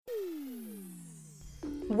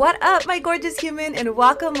What up, my gorgeous human, and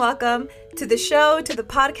welcome to the show, to the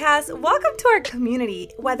podcast. Welcome to our community.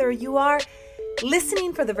 Whether you are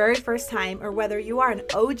listening for the very first time or whether you are an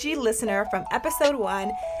OG listener from episode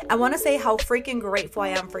 1, I want to say how freaking grateful I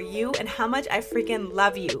am for you and how much I freaking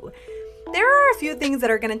love you. There are a few things that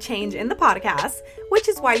are going to change in the podcast, which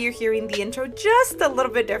is why you're hearing the intro just a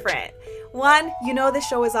little bit different. One, you know this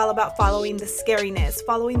show is all about following the scariness,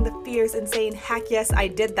 following the fears, and saying, heck yes, I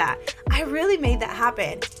did that. I really made that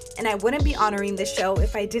happen. And I wouldn't be honoring this show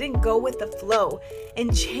if I didn't go with the flow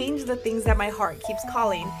and change the things that my heart keeps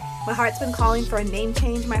calling. My heart's been calling for a name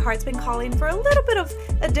change. My heart's been calling for a little bit of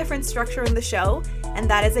a different structure in the show. And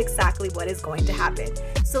that is exactly what is going to happen.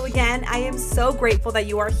 So again, I am so grateful that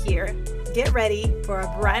you are here. Get ready for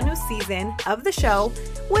a brand new season of the show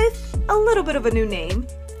with a little bit of a new name.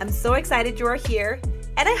 I'm so excited you are here,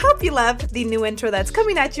 and I hope you love the new intro that's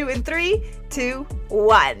coming at you in 3, 2,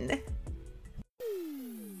 1.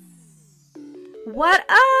 What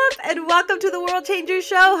up, and welcome to the World Changers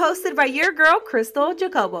Show, hosted by your girl, Crystal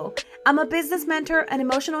Jacobo. I'm a business mentor, an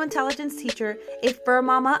emotional intelligence teacher, a fur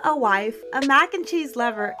mama, a wife, a mac and cheese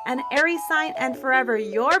lover, an Aries sign, and forever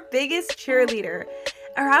your biggest cheerleader.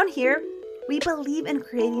 Around here, we believe in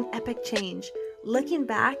creating epic change, looking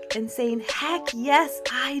back and saying, heck yes,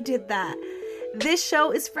 I did that. This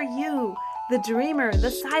show is for you, the dreamer, the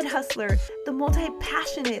side hustler, the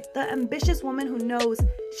multi-passionate, the ambitious woman who knows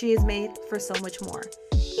she is made for so much more,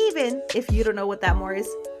 even if you don't know what that more is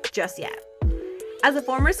just yet. As a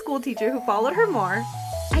former school teacher who followed her more,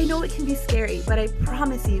 I know it can be scary, but I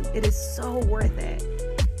promise you it is so worth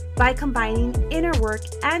it. By combining inner work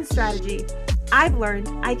and strategy, I've learned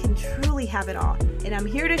I can truly have it all, and I'm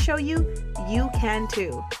here to show you you can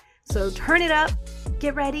too. So turn it up,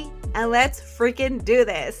 get ready, and let's freaking do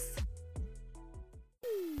this.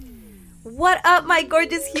 What up, my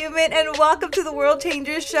gorgeous human, and welcome to the World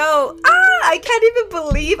Changers Show. I can't even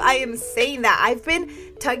believe I am saying that. I've been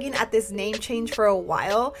tugging at this name change for a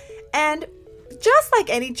while, and just like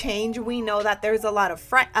any change, we know that there's a lot of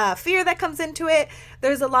fear that comes into it.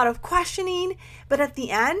 There's a lot of questioning. But at the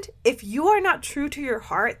end, if you are not true to your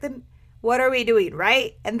heart, then what are we doing,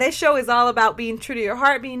 right? And this show is all about being true to your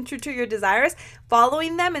heart, being true to your desires,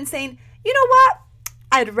 following them and saying, you know what?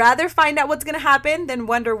 I'd rather find out what's going to happen than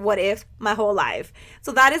wonder what if my whole life.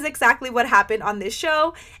 So that is exactly what happened on this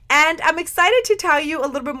show. And I'm excited to tell you a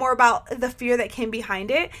little bit more about the fear that came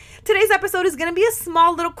behind it. Today's episode is going to be a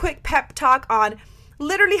small little quick pep talk on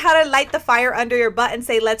literally how to light the fire under your butt and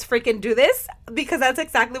say, let's freaking do this, because that's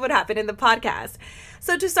exactly what happened in the podcast.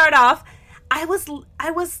 So to start off, I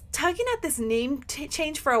was tugging at this name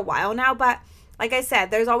change for a while now, but like I said,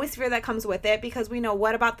 there's always fear that comes with it because we know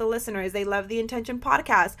what about the listeners? They love the Intention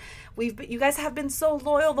podcast. You guys have been so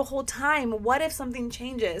loyal the whole time. What if something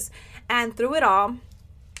changes? And through it all,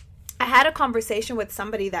 I had a conversation with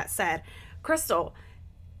somebody that said, Crystal,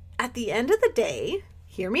 at the end of the day,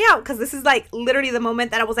 hear me out, because this is like literally the moment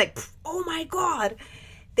that I was like, oh my God.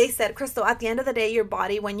 They said, Crystal, at the end of the day, your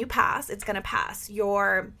body, when you pass, it's going to pass.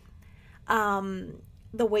 Your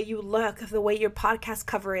the way you look, the way your podcast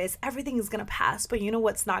cover is, everything is going to pass. But you know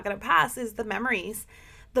what's not going to pass is the memories,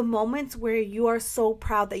 the moments where you are so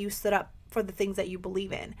proud that you stood up for the things that you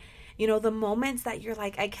believe in. You know, the moments that you're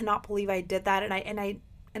like, I cannot believe I did that. And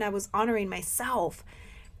I was honoring myself.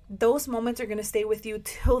 Those moments are going to stay with you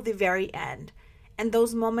till the very end. And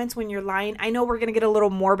those moments when you're lying, I know we're going to get a little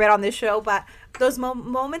morbid on this show, but those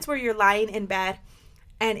moments where you're lying in bed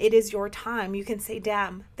and it is your time, you can say,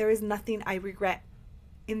 damn, there is nothing I regret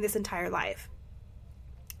in this entire life.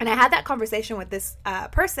 And I had that conversation with this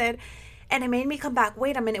person, and it made me come back,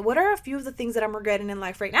 wait a minute, what are a few of the things that I'm regretting in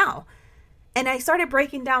life right now? And I started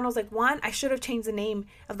breaking down. I was like, 1, I should have changed the name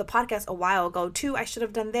of the podcast a while ago. 2, I should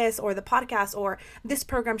have done this, or the podcast, or this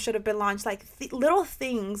program should have been launched. Like little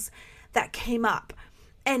things that came up,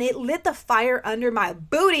 and it lit the fire under my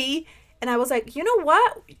booty. And I was like, you know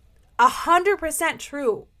what? 100%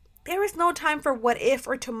 true. There is no time for what if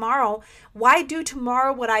or tomorrow. Why do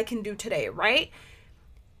tomorrow what I can do today, right?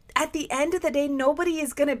 At the end of the day, nobody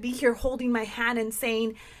is going to be here holding my hand and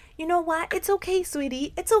saying, you know what? It's okay,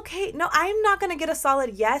 sweetie. It's okay. No, I'm not going to get a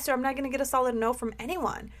solid yes, or I'm not going to get a solid no from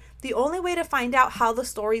anyone. The only way to find out how the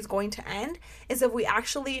story is going to end is if we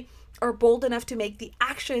actually are bold enough to make the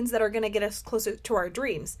actions that are going to get us closer to our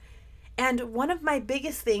dreams. And one of my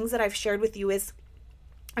biggest things that I've shared with you is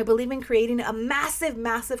I believe in creating a massive,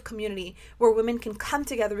 massive community where women can come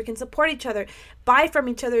together, we can support each other, buy from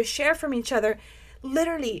each other, share from each other,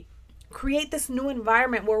 literally create this new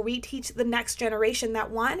environment where we teach the next generation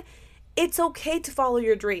that 1, it's okay to follow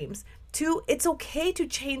your dreams. 2, it's okay to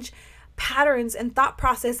change patterns and thought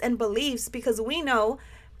process and beliefs, because we know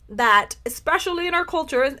that especially in our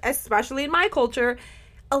culture, especially in my culture,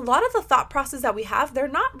 a lot of the thought process that we have, they're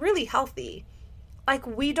not really healthy. Like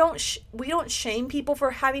we don't shame people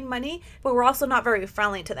for having money, but we're also not very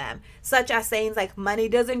friendly to them. Such as sayings like money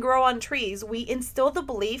doesn't grow on trees. We instill the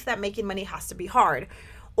belief that making money has to be hard,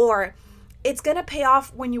 or it's going to pay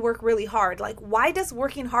off when you work really hard. Like, why does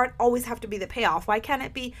working hard always have to be the payoff? Why can't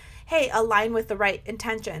it be, hey, align with the right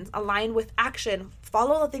intentions, align with action,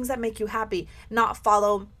 follow the things that make you happy, not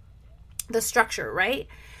follow the structure, right?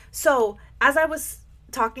 So as I was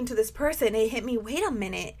talking to this person, it hit me, wait a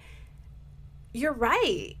minute, you're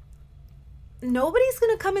right. Nobody's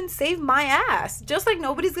going to come and save my ass. Just like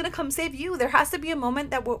nobody's going to come save you. There has to be a moment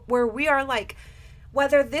that where we are like,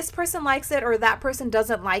 whether this person likes it or that person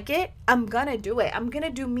doesn't like it, I'm going to do it. I'm going to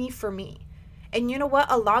do me for me. And you know what?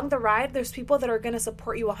 Along the ride, there's people that are going to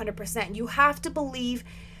support you 100%. You have to believe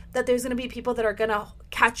that there's going to be people that are going to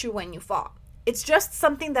catch you when you fall. It's just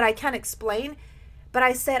something that I can't explain. But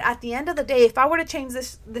I said at the end of the day, if I were to change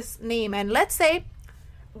this name, and let's say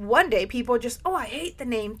one day people just, oh, I hate the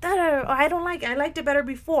name. I don't like it. I liked it better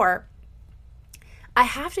before. I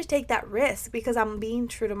have to take that risk because I'm being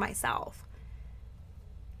true to myself.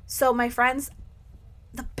 So my friends,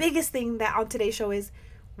 the biggest thing that on today's show is,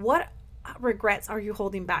 what regrets are you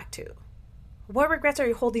holding back to? What regrets are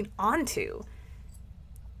you holding on to?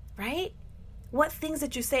 Right? What things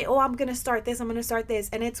that you say, oh, I'm going to start this,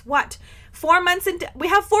 and it's what? 4 months into, we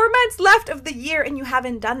have 4 months left of the year and you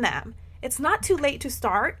haven't done them. It's not too late to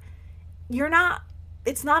start.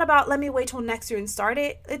 It's not about, let me wait till next year and start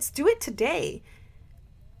it. Let's do it today.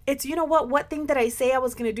 It's, you know what thing did I say I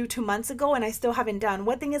was going to do 2 months ago and I still haven't done?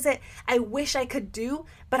 What thing is it I wish I could do,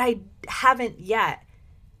 but I haven't yet?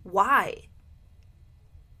 Why?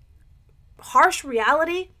 Harsh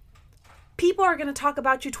reality, people are going to talk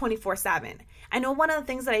about you 24/7. I know one of the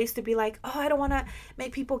things that I used to be like, oh, I don't want to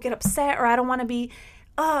make people get upset, or I don't want to be,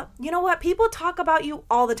 you know what? People talk about you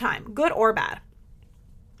all the time, good or bad.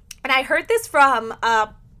 And I heard this from,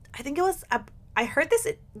 I heard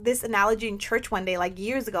this analogy in church one day, like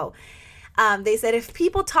years ago. They said, if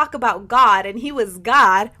people talk about God and he was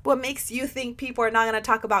God, what makes you think people are not going to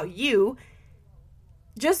talk about you?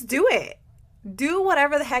 Just do it. Do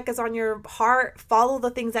whatever the heck is on your heart. Follow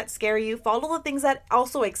the things that scare you. Follow the things that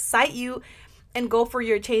also excite you, and go for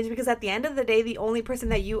your change. Because at the end of the day, the only person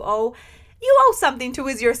that you owe something to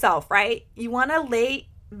is yourself, right? You want to lay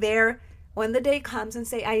there when the day comes and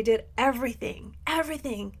say, I did everything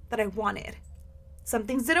that I wanted. Some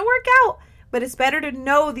things didn't work out, but it's better to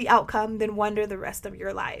know the outcome than wonder the rest of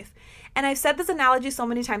your life. And I've said this analogy so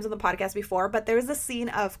many times on the podcast before, but there's a scene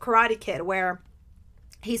of Karate Kid where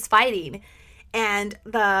he's fighting, and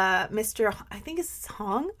the Mr. I think it's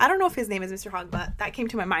Hong. I don't know if his name is Mr. Hong, but that came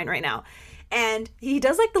to my mind right now. And he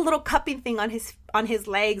does like the little cupping thing on his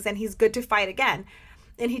legs, and he's good to fight again.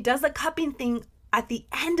 And he does the cupping thing at the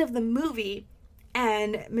end of the movie,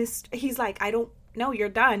 and he's like, I don't know, you're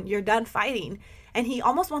done fighting. And he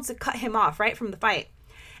almost wants to cut him off right from the fight.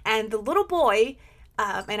 And the little boy,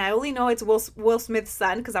 and I only know it's Will Smith's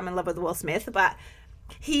son because I'm in love with Will Smith, but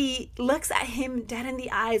he looks at him dead in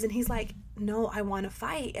the eyes and he's like, no, I want to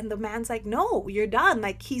fight. And the man's like, no, you're done.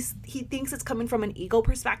 Like he thinks it's coming from an ego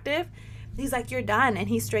perspective. He's like, you're done. And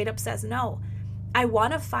he straight up says, no, I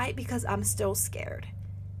want to fight because I'm still scared.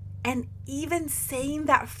 And even saying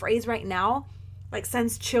that phrase right now, like,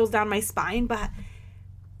 sends chills down my spine, but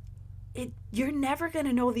you're never going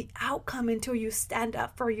to know the outcome until you stand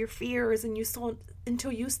up for your fears and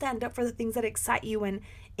until you stand up for the things that excite you. And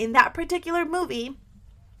in that particular movie,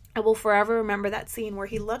 I will forever remember that scene where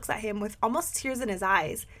he looks at him with almost tears in his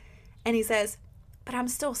eyes and he says, but I'm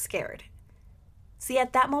still scared. See,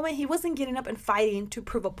 at that moment, he wasn't getting up and fighting to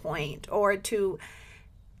prove a point or to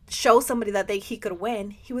show somebody that he could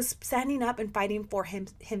win. He was standing up and fighting for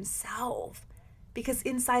himself. Because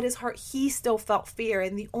inside his heart, he still felt fear.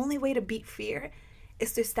 And the only way to beat fear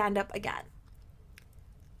is to stand up again.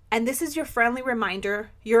 And this is your friendly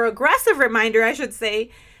reminder, your aggressive reminder, I should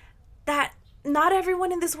say, that not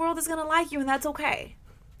everyone in this world is going to like you, and that's okay.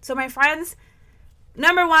 So my friends,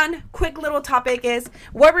 number one, quick little topic is,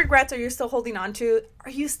 what regrets are you still holding on to?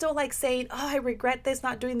 Are you still like saying, oh, I regret this,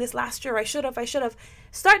 not doing this last year. I should have.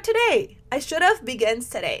 Start today. I should have begins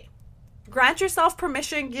today. Grant yourself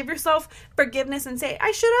permission, give yourself forgiveness and say,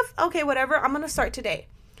 I should have. Okay, whatever. I'm going to start today.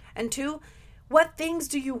 And two, what things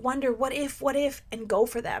do you wonder? What if, and go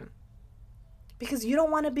for them. Because you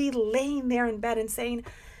don't want to be laying there in bed and saying,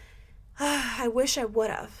 I wish I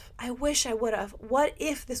would have. What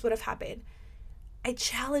if this would have happened? I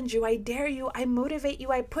challenge you. I dare you. I motivate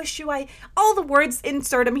you. I push you. All the words,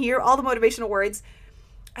 insert them here, all the motivational words.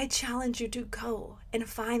 I challenge you to go and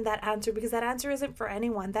find that answer, because that answer isn't for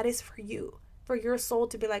anyone. That is for you, for your soul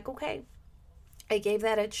to be like, okay, I gave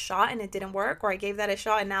that a shot and it didn't work, or I gave that a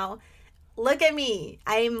shot and now look at me.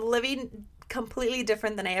 I am living completely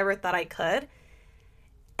different than I ever thought I could.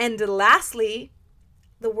 And lastly,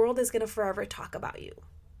 the world is going to forever talk about you,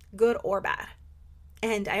 good or bad.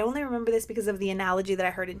 And I only remember this because of the analogy that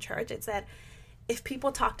I heard in church. It said, if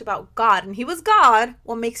people talked about God and he was God,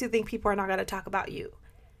 what makes you think people are not going to talk about you?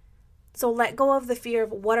 So let go of the fear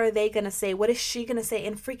of what are they going to say? What is she going to say?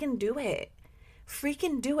 And freaking do it.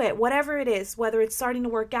 Freaking do it. Whatever it is, whether it's starting to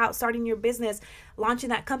work out, starting your business, launching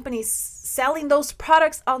that company, selling those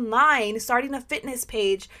products online, starting a fitness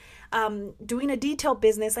page, doing a detail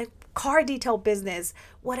business, like car detail business,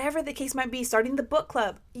 whatever the case might be, starting the book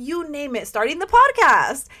club, you name it, starting the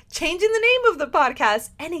podcast, changing the name of the podcast,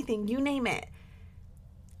 anything, you name it.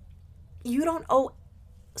 You don't owe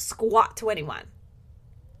squat to anyone,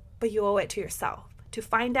 but you owe it to yourself to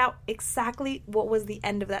find out exactly what was the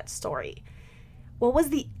end of that story. What was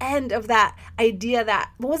the end of that idea,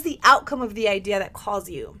 what was the outcome of the idea that calls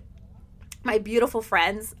you? My beautiful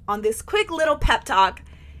friends, on this quick little pep talk,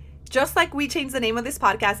 just like we changed the name of this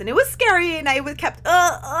podcast and it was scary and I was kept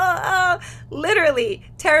literally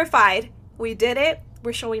terrified. We did it.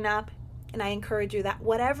 We're showing up. And I encourage you that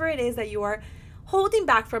whatever it is that you are holding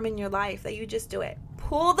back from in your life, that you just do it.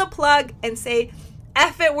 Pull the plug and say,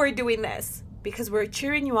 F it, we're doing this, because we're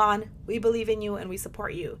cheering you on. We believe in you and we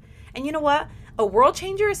support you. And you know what? A world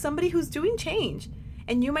changer is somebody who's doing change.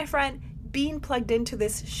 And you, my friend, being plugged into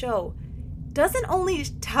this show doesn't only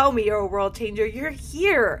tell me you're a world changer, you're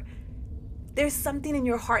here. There's something in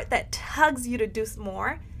your heart that tugs you to do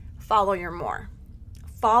more. Follow your more.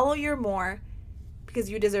 Follow your more, because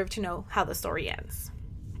you deserve to know how the story ends.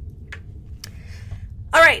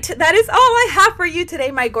 All right, that is all I have for you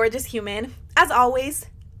today, my gorgeous human. As always,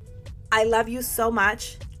 I love you so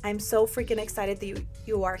much. I'm so freaking excited that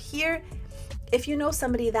you are here. If you know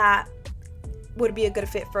somebody that would be a good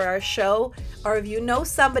fit for our show, or if you know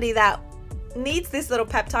somebody that needs this little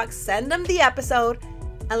pep talk, send them the episode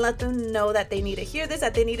and let them know that they need to hear this,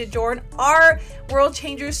 that they need to join our World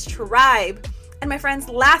Changers tribe. And my friends,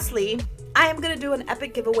 lastly, I am going to do an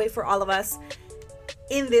epic giveaway for all of us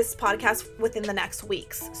in this podcast within the next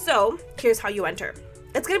weeks. So here's how you enter.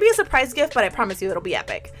 It's going to be a surprise gift, but I promise you it'll be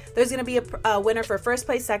epic. There's going to be a winner for first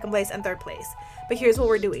place, second place, and third place. But here's what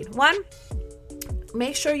we're doing. One,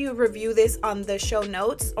 make sure you review this on the show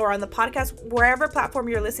notes or on the podcast, wherever platform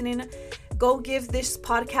you're listening. Go give this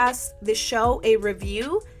podcast, this show, a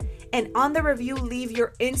review. And on the review, leave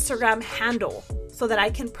your Instagram handle so that I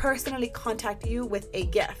can personally contact you with a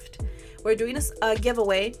gift. We're doing a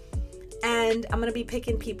giveaway, and I'm going to be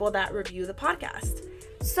picking people that review the podcast.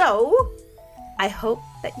 So I hope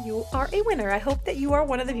that you are a winner. I hope that you are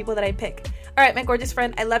one of the people that I pick. All right, my gorgeous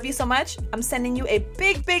friend, I love you so much. I'm sending you a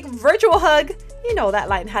big, big virtual hug. You know that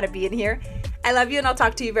line, how to be in here. I love you, and I'll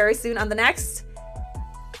talk to you very soon on the next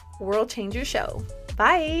World Changer Show.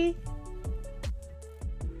 Bye.